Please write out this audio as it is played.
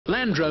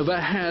Land Rover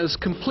has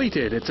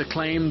completed its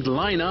acclaimed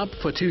lineup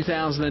for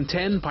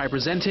 2010 by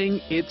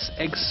presenting its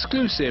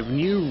exclusive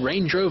new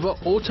Range Rover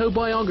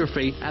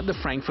Autobiography at the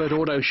Frankfurt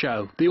Auto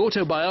Show. The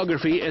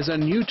Autobiography is a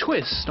new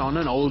twist on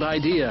an old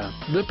idea,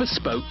 the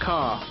bespoke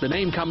car. The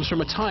name comes from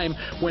a time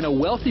when a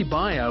wealthy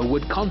buyer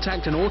would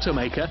contact an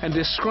automaker and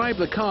describe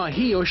the car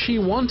he or she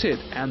wanted,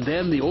 and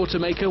then the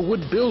automaker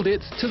would build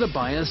it to the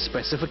buyer's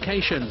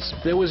specifications.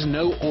 There was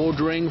no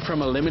ordering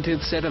from a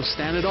limited set of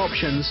standard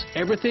options.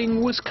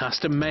 Everything was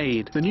custom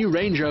made. The new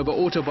Range Rover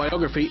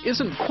Autobiography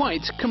isn't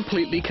quite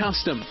completely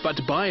custom,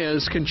 but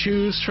buyers can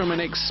choose from an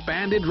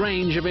expanded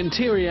range of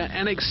interior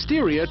and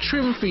exterior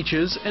trim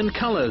features and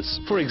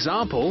colors. For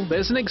example,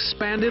 there's an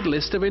expanded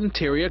list of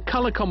interior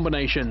color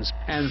combinations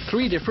and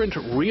 3 different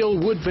real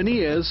wood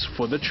veneers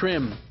for the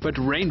trim. But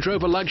Range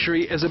Rover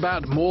Luxury is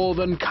about more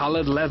than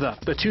colored leather.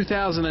 The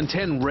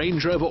 2010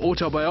 Range Rover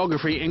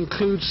Autobiography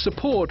includes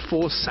support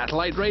for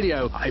satellite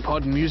radio,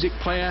 iPod music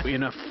player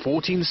in a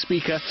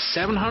 14-speaker,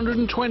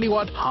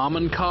 720-watt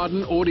Harman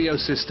Kardon audio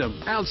system.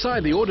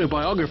 Outside, the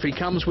Autobiography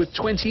comes with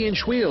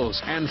 20-inch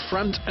wheels and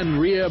front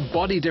and rear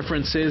body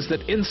differences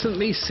that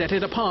instantly set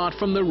it apart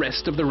from the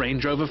rest of the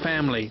Range Rover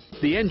family.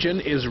 The engine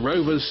is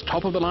Rover's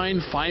top-of-the-line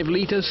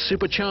 5-liter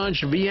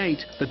supercharged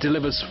V8 that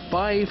delivers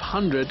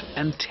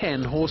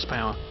 510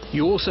 horsepower.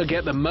 You also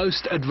get the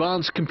most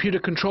advanced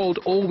computer-controlled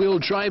all-wheel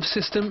drive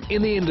system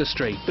in the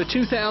industry. The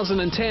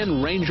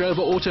 2010 Range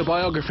Rover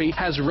Autobiography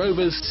has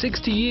Rover's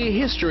 60-year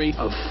history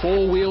of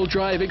 4-wheel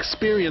drive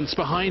experience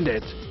behind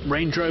it.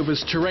 Range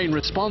Rover's terrain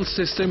response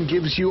system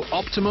gives you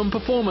optimum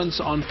performance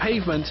on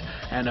pavement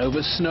and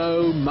over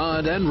snow,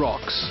 mud and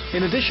rocks.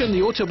 In addition,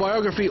 the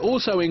Autobiography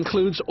also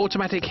includes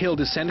automatic hill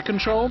descent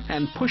control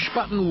and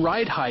push-button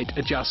ride height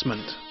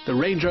adjustment. The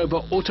Range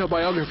Rover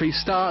Autobiography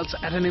starts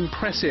at an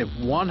impressive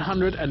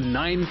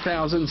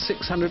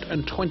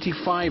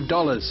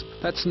 $109,625.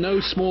 That's no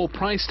small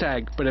price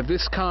tag, but if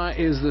this car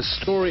is the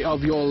story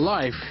of your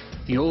life,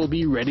 you'll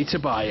be ready to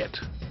buy it.